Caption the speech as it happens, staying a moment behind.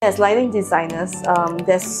As lighting designers,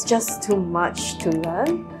 there's just too much to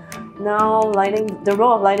learn. Now, the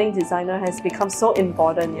role of lighting designer has become so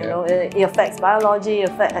important. You know, it affects biology,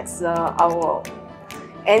 affects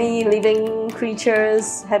any living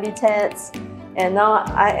creatures, habitats, and now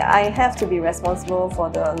I have to be responsible for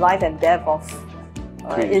the life and death of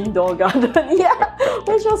indoor garden.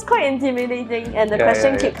 Which was quite intimidating. And the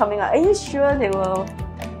question kept coming up: Are you sure they will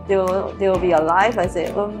be alive? I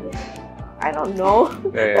said, I don't know.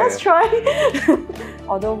 Let's try.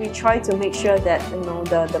 Although we try to make sure that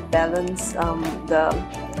the balance,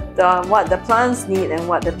 what the plants need and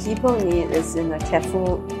what the people need is in a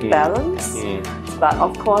careful balance. But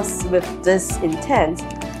of course, with this intent,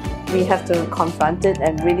 we have to confront it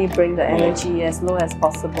and really bring the energy as low as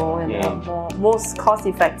possible in a most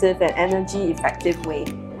cost-effective and energy-effective way.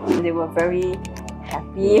 And they were very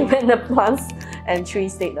happy when the plants and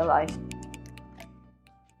trees stayed alive.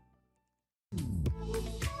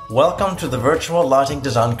 Welcome to the Virtual Lighting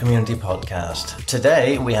Design Community Podcast.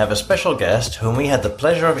 Today we have a special guest whom we had the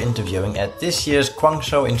pleasure of interviewing at this year's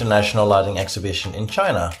Guangzhou International Lighting Exhibition in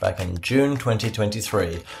China back in June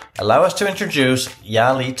 2023. Allow us to introduce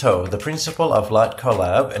Yali To, the principal of Light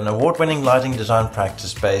Collab, an award-winning lighting design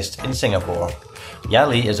practice based in Singapore.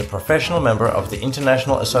 Yali is a professional member of the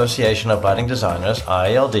International Association of Lighting Designers,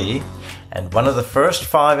 IALD, and one of the first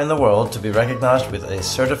 5 in the world to be recognized with a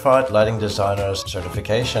Certified Lighting Designer's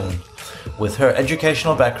certification. With her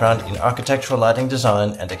educational background in architectural lighting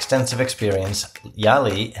design and extensive experience,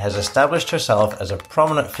 Yali has established herself as a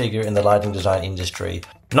prominent figure in the lighting design industry.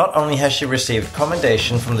 Not only has she received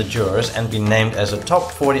commendation from the jurors and been named as a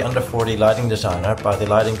top 40 under 40 lighting designer by the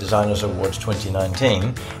Lighting Designers Awards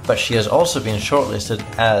 2019, but she has also been shortlisted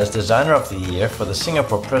as Designer of the Year for the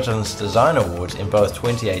Singapore President's Design Awards in both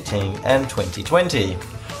 2018 and 2020.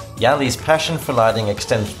 Yali's passion for lighting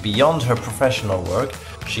extends beyond her professional work.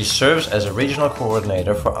 She serves as a regional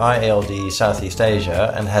coordinator for IALD Southeast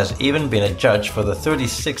Asia and has even been a judge for the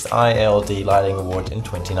 36th IALD Lighting Award in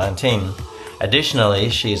 2019. Additionally,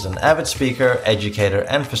 she is an avid speaker, educator,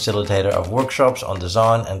 and facilitator of workshops on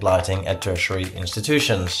design and lighting at tertiary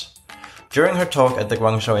institutions. During her talk at the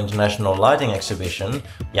Guangzhou International Lighting Exhibition,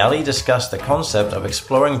 Yali discussed the concept of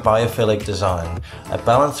exploring biophilic design, a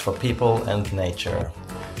balance for people and nature.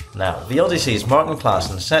 Now, VLDC's Martin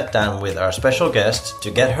Klaassen sat down with our special guest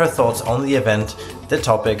to get her thoughts on the event, the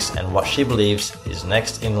topics, and what she believes is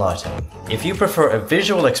next in lighting. If you prefer a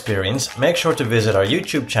visual experience, make sure to visit our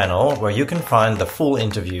YouTube channel where you can find the full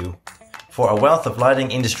interview. For a wealth of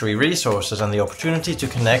lighting industry resources and the opportunity to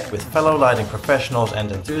connect with fellow lighting professionals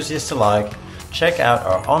and enthusiasts alike, check out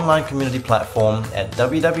our online community platform at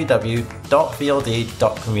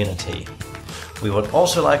www.vld.community. We would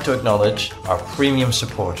also like to acknowledge our premium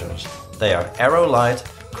supporters. They are Aero Light,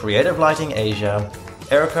 Creative Lighting Asia,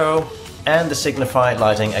 Airco, and the Signify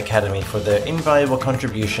Lighting Academy for their invaluable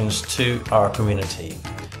contributions to our community.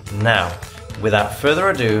 Now, without further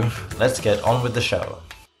ado, let's get on with the show.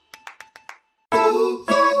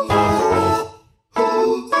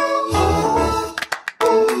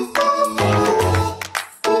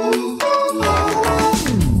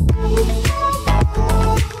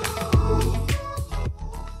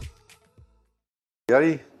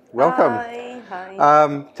 Yali, welcome. Hi.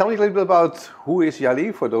 Tell me a little bit about who is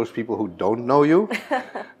Yali for those people who don't know you,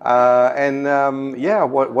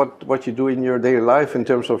 what you do in your daily life in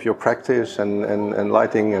terms of your practice and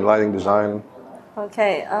lighting design.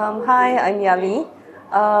 Okay. Hi, I'm Yali.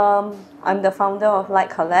 I'm the founder of Light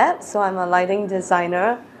Collab, so I'm a lighting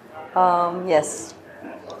designer. Yes.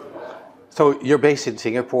 So you're based in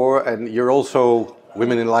Singapore, and you're also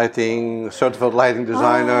Women in Lighting, Certified Lighting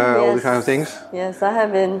Designer, all these kind of things? Yes, I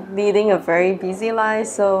have been leading a very busy life,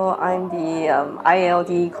 so I'm the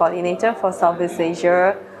ILD coordinator for Southeast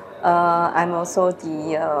Asia. I'm also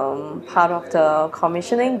the part of the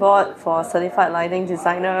commissioning board for Certified Lighting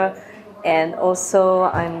Designer, and also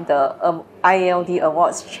I'm the ILD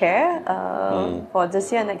Awards chair for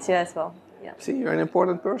this year and next year as well. Yeah. See, you're an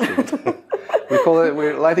important person.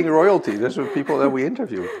 We're lighting royalty. Those are people that we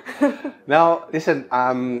interview. Now, listen,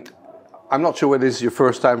 I'm not sure whether this is your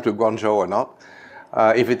first time to Guangzhou or not.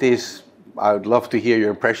 If it is, I would love to hear your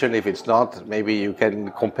impression. If it's not, maybe you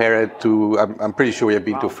can compare it to, I'm pretty sure you've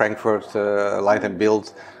been to Frankfurt, Light and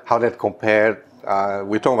Build, how that compared.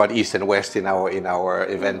 We're talking about East and West in our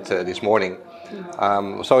event this morning.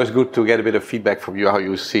 So it's good to get a bit of feedback from you, how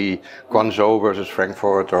you see Guangzhou versus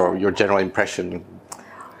Frankfurt, or your general impression.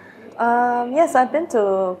 Yes, I've been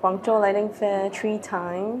to Guangzhou Lighting Fair 3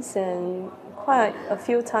 times and quite a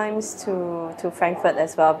few times to Frankfurt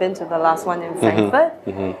as well. I've been to the last one in Frankfurt.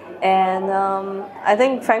 And I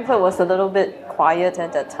think Frankfurt was a little bit quiet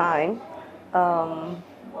at that time.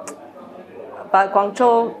 But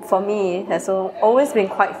Guangzhou, for me, has always been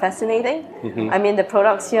quite fascinating. I mean, the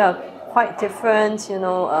products here are quite different,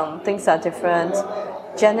 things are different.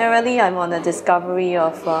 Generally, I'm on a discovery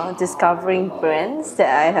of discovering brands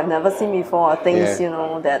that I have never seen before, or things,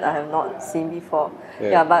 that I have not seen before.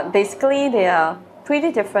 Yeah, but basically, they are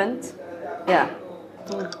pretty different. Yeah.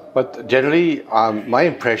 But generally, my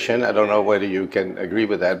impression, I don't know whether you can agree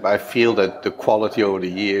with that, but I feel that the quality over the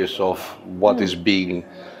years of what is being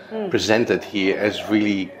presented here has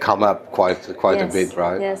really come up quite a bit,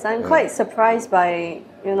 right? Yes, I'm quite surprised by,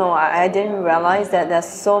 I didn't realize that there's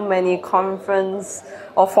so many conference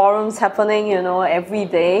or forums happening, every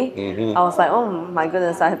day. I was like, oh my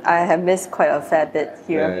goodness, I have missed quite a fair bit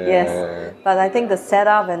here. Yes. But I think the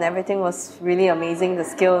setup and everything was really amazing. The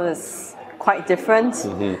skill is quite different.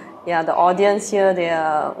 Yeah, the audience here, they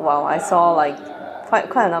are, I saw like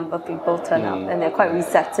quite a number of people turn up, and they're quite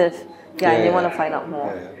receptive. Yeah, and they want to find out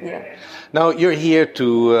more. Yeah. Now you're here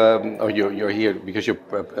or you're here because you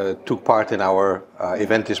took part in our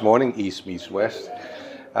event this morning, East Meets West,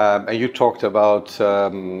 and you talked about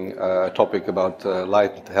a topic about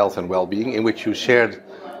light, health, and well-being, in which you shared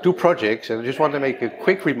 2 projects. And I just want to make a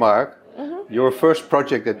quick remark. Your first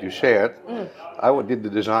project that you shared, I did the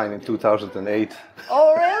design in 2008.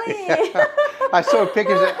 Oh, really? I saw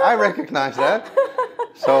pictures. I recognize that.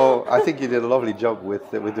 So I think you did a lovely job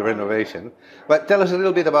with the renovation. But tell us a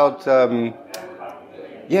little bit about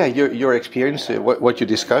your experience, what you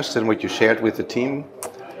discussed and what you shared with the team.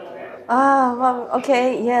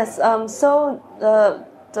 Okay, yes. So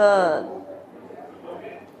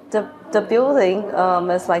the building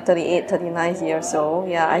is like 38, 39 years old.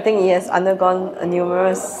 Yeah, I think it has undergone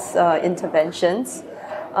numerous interventions.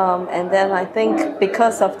 And then I think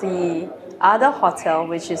because of the other hotel,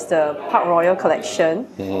 which is the Park Royal Collection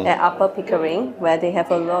at Upper Pickering, where they have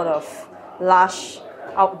a lot of lush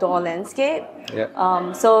outdoor landscape.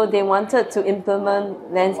 So they wanted to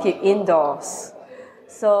implement landscape indoors.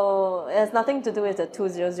 So it has nothing to do with the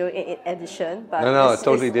 2008 edition. But no, it's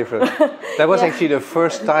totally different. That was actually the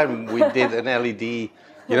first time we did an LED,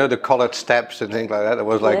 the colored steps and things like that. It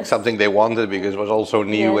was like something they wanted because it was also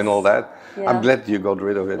new and all that. Yeah. I'm glad you got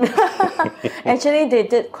rid of it. Actually, they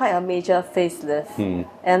did quite a major facelift,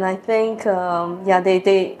 and I think,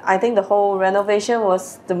 I think the whole renovation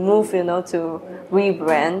was the move, to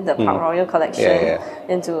rebrand the Park Royal Collection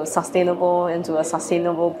into a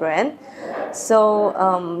sustainable brand. So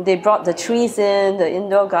they brought the trees in, the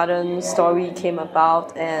indoor garden story came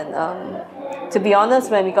about, and to be honest,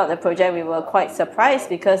 when we got the project, we were quite surprised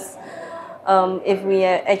because if we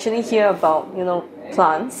actually hear about,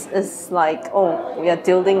 plants, it's like, we are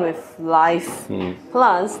dealing with live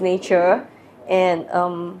plants, nature, and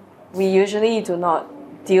we usually do not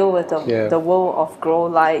deal with the world of grow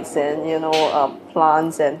lights and,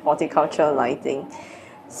 plants and horticulture lighting.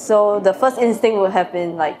 So the first instinct would have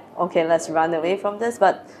been like, okay, let's run away from this,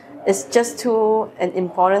 but it's just too an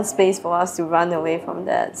important space for us to run away from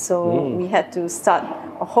that. So we had to start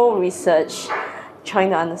a whole research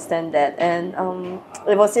trying to understand that. And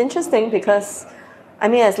it was interesting because,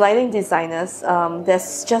 as lighting designers,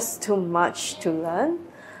 there's just too much to learn.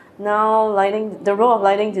 Now, the role of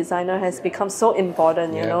lighting designer has become so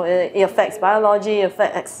important. It affects biology, it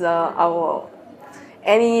affects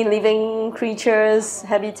any living creatures,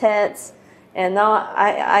 habitats, and now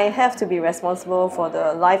I have to be responsible for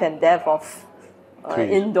the life and death of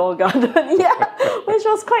indoor garden. Which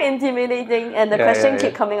was quite intimidating. And the question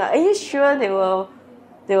kept coming up: are you sure they will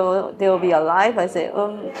be alive? I said,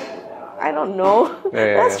 I don't know.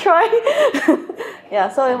 Let's try.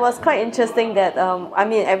 So it was quite interesting that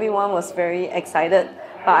everyone was very excited,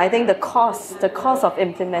 but I think the cost of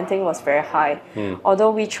implementing was very high.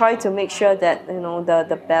 Although we tried to make sure that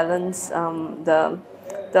the balance,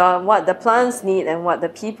 what the plants need and what the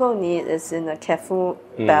people need is in a careful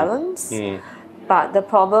balance. But the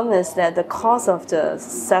problem is that the cost of the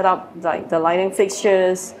setup, like the lighting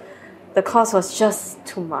fixtures, the cost was just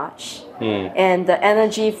too much. And the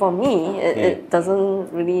energy for me, it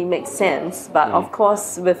doesn't really make sense. But of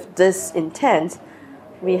course, with this intent,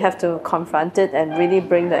 we have to confront it and really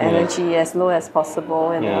bring the energy as low as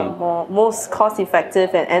possible in a most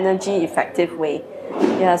cost-effective and energy-effective way.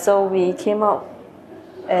 So we came out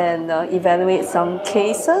and evaluate some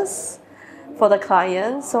cases for the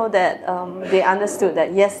client so that they understood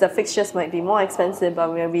that yes, the fixtures might be more expensive,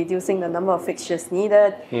 but we're reducing the number of fixtures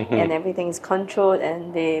needed and everything is controlled,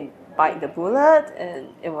 and they bite the bullet, and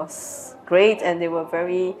it was great, and they were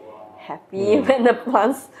very happy when the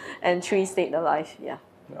plants and trees stayed alive.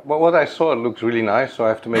 Well, what I saw, it looks really nice, so I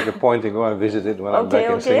have to make a point and go and visit it when I'm back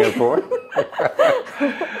in Singapore.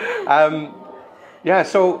 Yeah,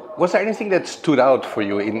 so was there anything that stood out for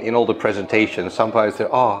you in all the presentations? Sometimes,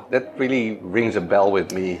 oh, that really rings a bell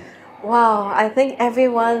with me. Wow, I think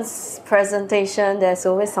everyone's presentation, there's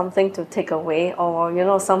always something to take away,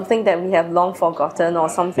 or something that we have long forgotten, or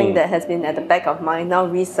something that has been at the back of mind now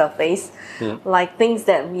resurface, like things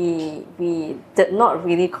that we did not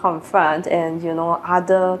really confront, and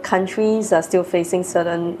other countries are still facing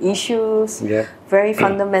certain issues, very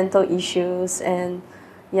fundamental issues, and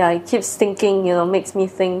yeah, it keeps thinking, makes me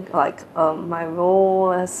think like my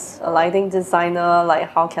role as a lighting designer, like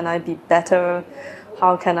how can I be better?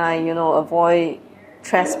 How can I, avoid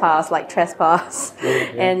trespass,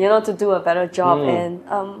 and to do a better job. And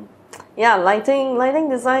lighting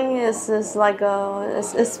design is like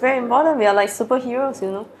it's very important. We are like superheroes,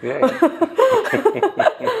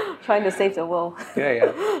 trying to save the world.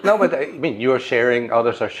 No, but I mean, you are sharing,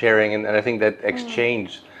 others are sharing, and I think that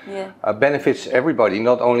exchange benefits everybody,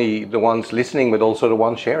 not only the ones listening, but also the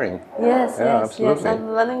ones sharing. Yes, absolutely.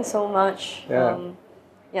 I'm learning so much.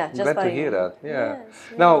 Just glad to hear that. Yes,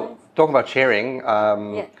 now, talking about sharing,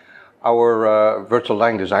 our virtual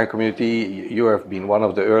lighting design community, you have been one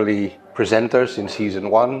of the early presenters in season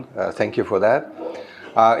 1. Thank you for that.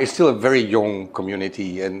 It's still a very young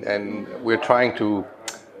community, and we're trying to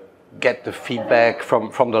get the feedback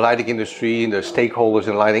from the lighting industry and the stakeholders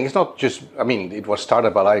in lighting. It's not just, I mean, it was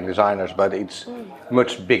started by lighting designers, but it's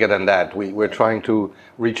much bigger than that. We're trying to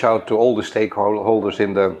reach out to all the stakeholders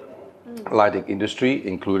in the lighting industry,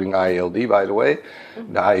 including ILD, by the way,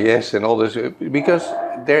 the IES and all this, because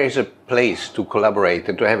there is a place to collaborate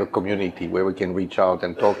and to have a community where we can reach out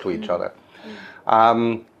and talk to each other.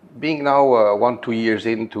 Being now 1-2 years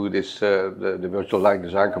into this the virtual lighting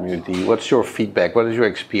design community, what's your feedback? What is your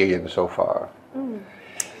experience so far?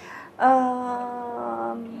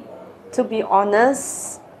 To be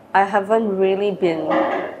honest, I haven't really been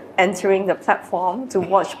entering the platform to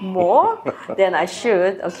watch more than I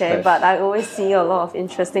should, but I always see a lot of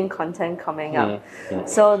interesting content coming up.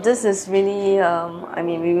 So this is really,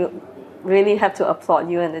 we really have to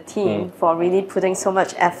applaud you and the team for really putting so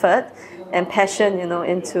much effort and passion,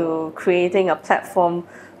 into creating a platform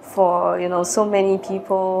for, so many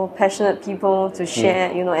people, passionate people to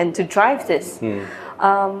share, and to drive this.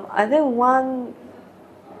 I think one,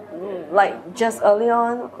 like just early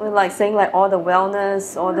on, like saying like all the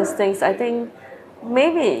wellness, all these things, I think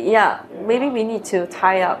maybe we need to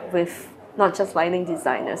tie up with not just lighting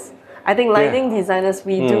designers. I think lighting designers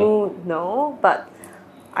we do know, but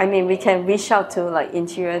I mean we can reach out to like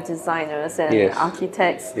interior designers and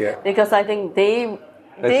architects because I think they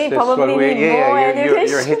probably need more education.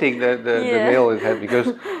 You're hitting the nail on the head,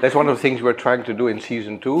 because that's one of the things we're trying to do in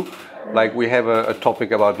season 2. Like we have a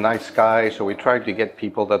topic about night sky, so we try to get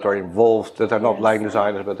people that are involved, that are not lighting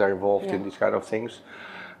designers, but are involved in these kind of things.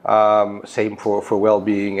 Same for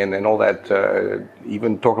well-being and all that.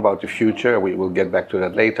 Even talk about the future. We will get back to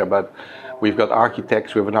that later. But we've got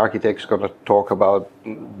architects. We have an architect who's going to talk about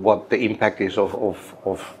what the impact is of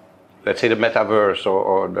let's say, the metaverse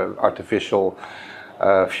or the artificial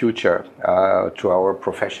future to our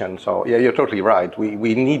profession. So yeah, you're totally right.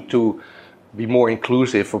 We need to be more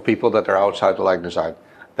inclusive for people that are outside the lighting design.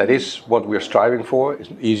 That is what we're striving for. It's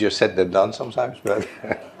easier said than done sometimes, but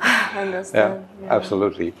I understand.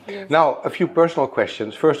 Absolutely. Yes. Now, a few personal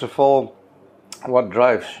questions. First of all, what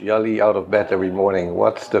drives Yali out of bed every morning?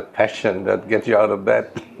 What's the passion that gets you out of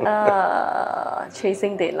bed?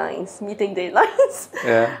 Chasing deadlines, meeting deadlines.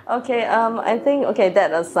 I think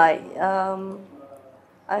that aside.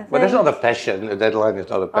 But that's not a passion. A deadline is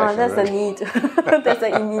not a passion. That's a need. That's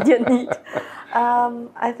an immediate need.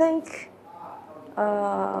 I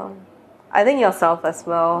think yourself as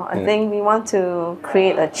well. I think we want to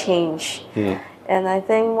create a change. And I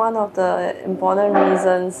think one of the important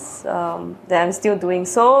reasons that I'm still doing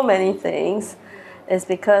so many things is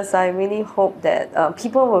because I really hope that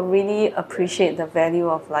people will really appreciate the value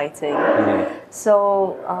of lighting.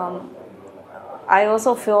 So I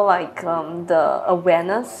also feel like the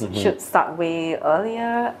awareness should start way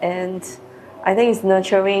earlier, and I think it's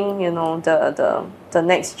nurturing, the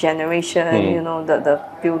next generation, the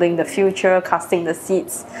building the future, casting the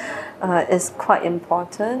seeds is quite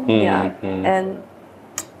important. And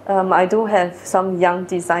I do have some young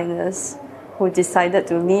designers who decided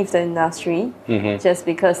to leave the industry just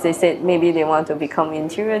because they said maybe they want to become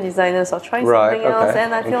interior designers or try something else.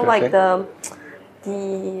 And I feel like the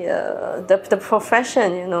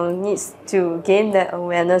profession, needs to gain that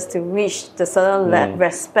awareness to reach the certain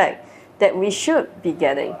respect that we should be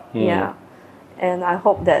getting. And I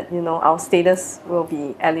hope that our status will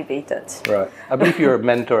be elevated. Right. I believe you're a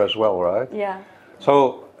mentor as well, right? Yeah.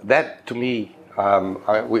 So that to me,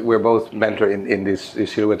 we're both mentored in this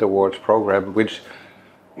Silhouette Awards program, which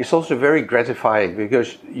is also very gratifying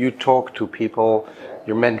because you talk to people,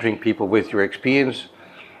 you're mentoring people with your experience.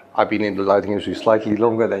 I've been in the lighting industry slightly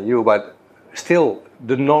longer than you, but still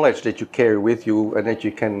the knowledge that you carry with you and that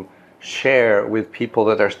you can share with people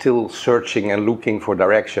that are still searching and looking for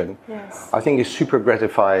direction, Yes. I think is super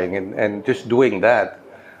gratifying, and just doing that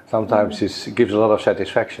sometimes gives a lot of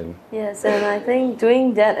satisfaction. Yes, and I think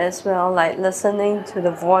doing that as well, like listening to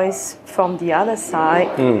the voice from the other side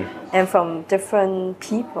and from different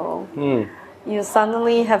people, you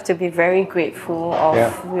suddenly have to be very grateful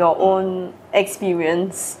of your own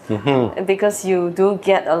experience because you do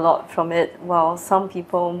get a lot from it, while some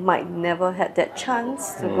people might never had that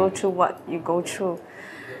chance to go through what you go through.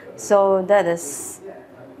 So that is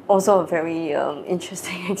also a very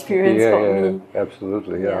interesting experience for me.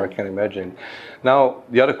 Absolutely, I can imagine. Now,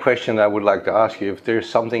 the other question I would like to ask you, if there's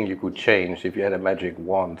something you could change, if you had a magic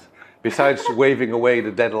wand, besides waving away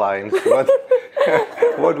the deadlines,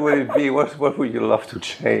 what would it be? What would you love to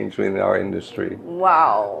change in our industry?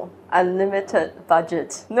 Wow, unlimited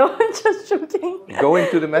budget. No, I'm just joking. Go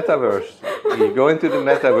into the metaverse. You go into the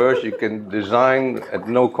metaverse, you can design at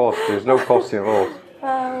no cost. There's no cost involved.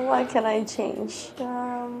 What can I change?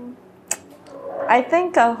 I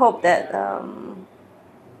think I hope that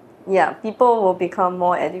people will become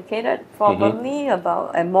more educated probably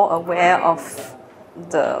about and more aware of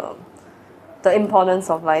the importance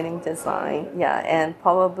of lighting design, and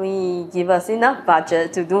probably give us enough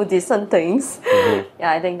budget to do decent things.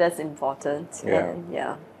 I think that's important.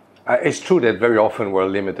 It's true that very often we're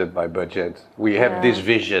limited by budget. We have this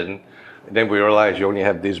vision, then we realize you only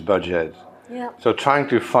have this budget. So trying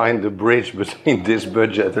to find the bridge between this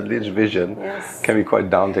budget and this vision can be quite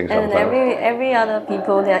daunting sometimes. And every other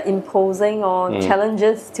people, they're imposing on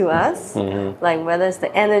challenges to us, like whether it's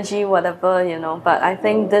the energy, whatever, But I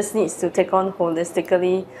think this needs to take on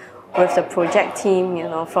holistically with the project team,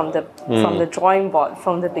 from the drawing board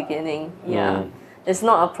from the beginning. It's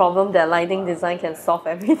not a problem that lighting design can solve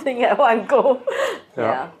everything at one go.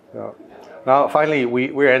 Now, finally,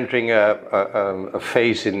 we're entering a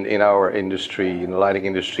phase in our industry, in the lighting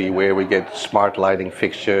industry, where we get smart lighting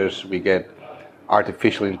fixtures, we get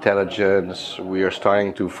artificial intelligence, we are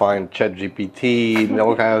starting to find ChatGPT and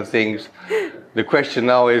all kinds of things. The question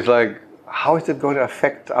now is like, how is it going to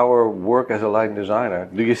affect our work as a lighting designer?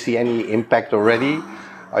 Do you see any impact already?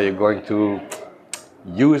 Are you going to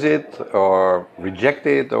use it or reject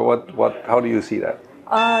it, or what? How do you see that?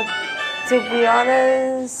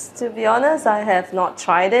 To be honest, I have not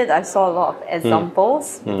tried it. I saw a lot of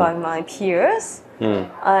examples by my peers.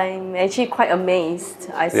 I'm actually quite amazed.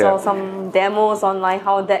 I saw some demos online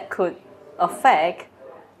how that could affect,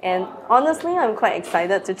 and honestly, I'm quite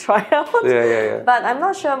excited to try out. But I'm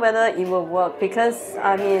not sure whether it will work because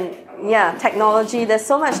technology. There's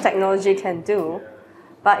so much technology can do.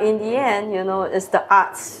 But in the end, it's the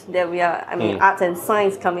arts that we are, art and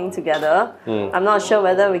science coming together. I'm not sure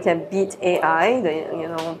whether we can beat AI,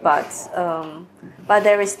 but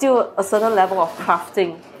there is still a certain level of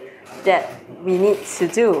crafting that we need to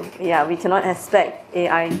do. We cannot expect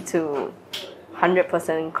AI to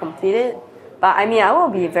 100% complete it. But I will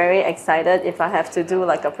be very excited if I have to do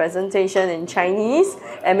like a presentation in Chinese,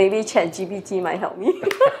 and maybe ChatGPT might help me.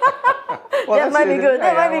 That might be good.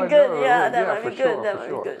 That might be good. That might be good. That might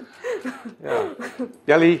be good.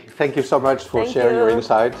 Yali, thank you so much for sharing your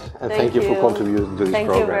insights, and thank you for contributing to this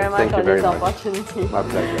program. Thank you very much for this opportunity. My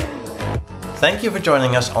pleasure. Thank you for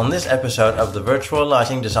joining us on this episode of the Virtual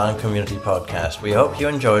Lighting Design Community Podcast. We hope you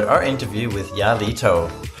enjoyed our interview with Yali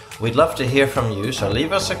To. We'd love to hear from you, so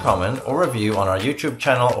leave us a comment or review on our YouTube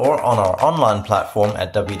channel or on our online platform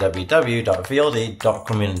at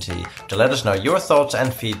www.vld.community to let us know your thoughts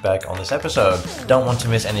and feedback on this episode. Don't want to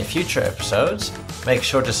miss any future episodes? Make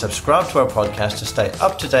sure to subscribe to our podcast to stay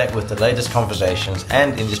up to date with the latest conversations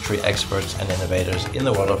and industry experts and innovators in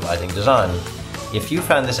the world of lighting design. If you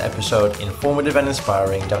found this episode informative and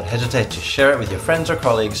inspiring, don't hesitate to share it with your friends or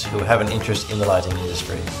colleagues who have an interest in the lighting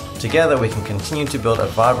industry. Together we can continue to build a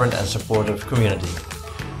vibrant and supportive community.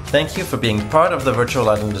 Thank you for being part of the Virtual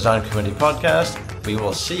Lighting Design Community Podcast. We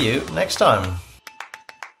will see you next time.